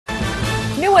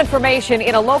New information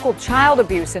in a local child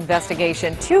abuse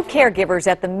investigation. Two caregivers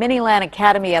at the Minneland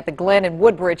Academy at the Glen in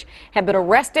Woodbridge have been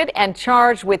arrested and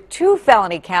charged with 2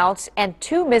 felony counts and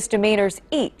 2 misdemeanors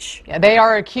each. Yeah, they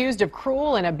are accused of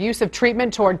cruel and abusive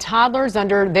treatment toward toddlers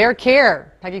under their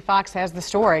care. Peggy Fox has the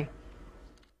story.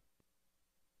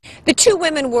 The 2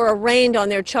 women were arraigned on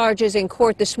their charges in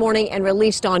court this morning and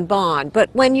released on bond. But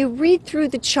when you read through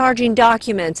the charging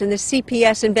documents and the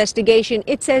CPS investigation,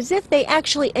 it's as if they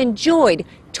actually enjoyed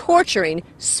torturing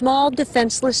small,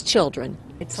 defenseless children.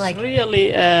 It's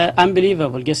really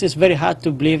unbelievable, because it's very hard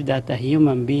to believe that a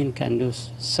human being can do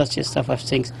such a stuff of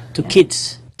things to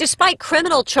kids. Despite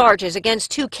criminal charges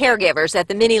against 2 caregivers at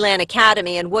the Minneland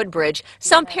Academy in Woodbridge,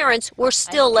 some parents were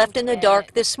still left in the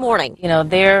dark this morning. You know,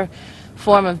 their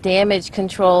form of damage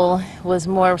control was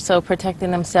more so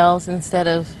protecting themselves instead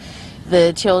of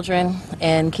the children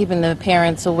and keeping the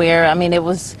parents aware. I mean, it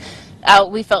was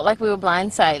out, we felt like we were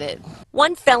blindsided.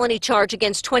 One felony charge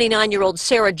against 29-year-old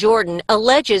Sarah Jordan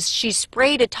alleges she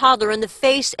sprayed a toddler in the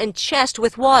face and chest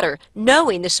with water,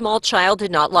 knowing the small child did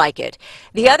not like it.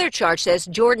 The other charge says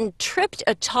Jordan tripped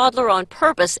a toddler on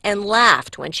purpose and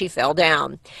laughed when she fell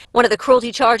down. One of the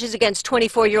cruelty charges against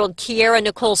 24-year-old Kiera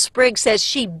Nicole Spriggs says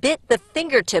she bit the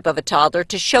fingertip of a toddler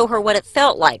to show her what it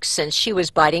felt like since she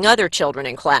was biting other children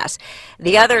in class.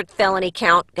 The other felony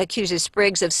count accuses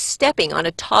Spriggs of stepping on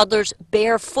a toddler's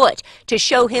bare foot to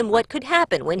show him what could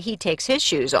happen when he takes his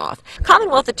shoes off.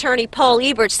 Commonwealth attorney Paul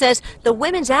Ebert says the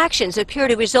women's actions appear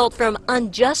to result from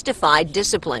unjustified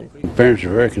discipline. Parents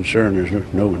are very concerned. There's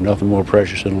nothing more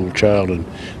precious than a little child, and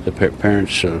the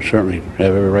parents certainly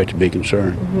have every right to be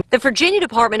concerned. The Virginia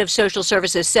Department of Social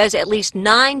Services says at least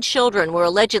 9 children were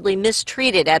allegedly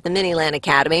mistreated at the Minneland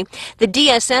Academy. The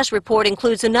DSS report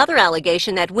includes another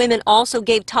allegation that women also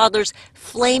gave toddlers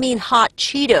flaming hot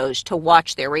Cheetos to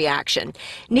watch their reaction.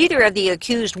 Neither of the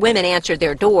accused women answered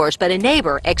their doors, but a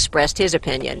neighbor expressed his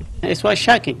opinion. It was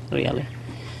shocking, really.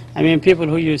 I mean, people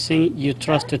who you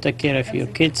trust to take care of your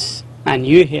kids, and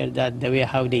you hear that the way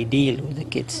how they deal with the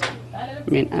kids. I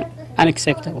mean,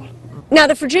 unacceptable. Now,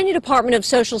 the Virginia Department of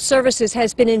Social Services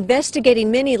has been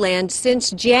investigating Minneland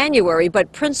since January,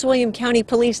 but Prince William County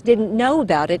Police didn't know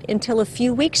about it until a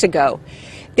few weeks ago.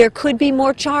 There could be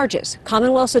more charges.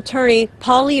 Commonwealth's attorney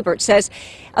Paul Ebert says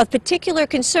of particular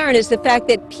concern is the fact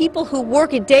that people who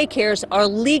work at daycares are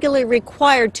legally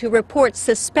required to report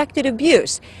suspected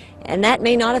abuse, and that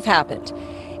may not have happened.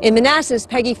 In Manassas,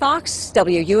 Peggy Fox,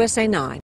 WUSA 9.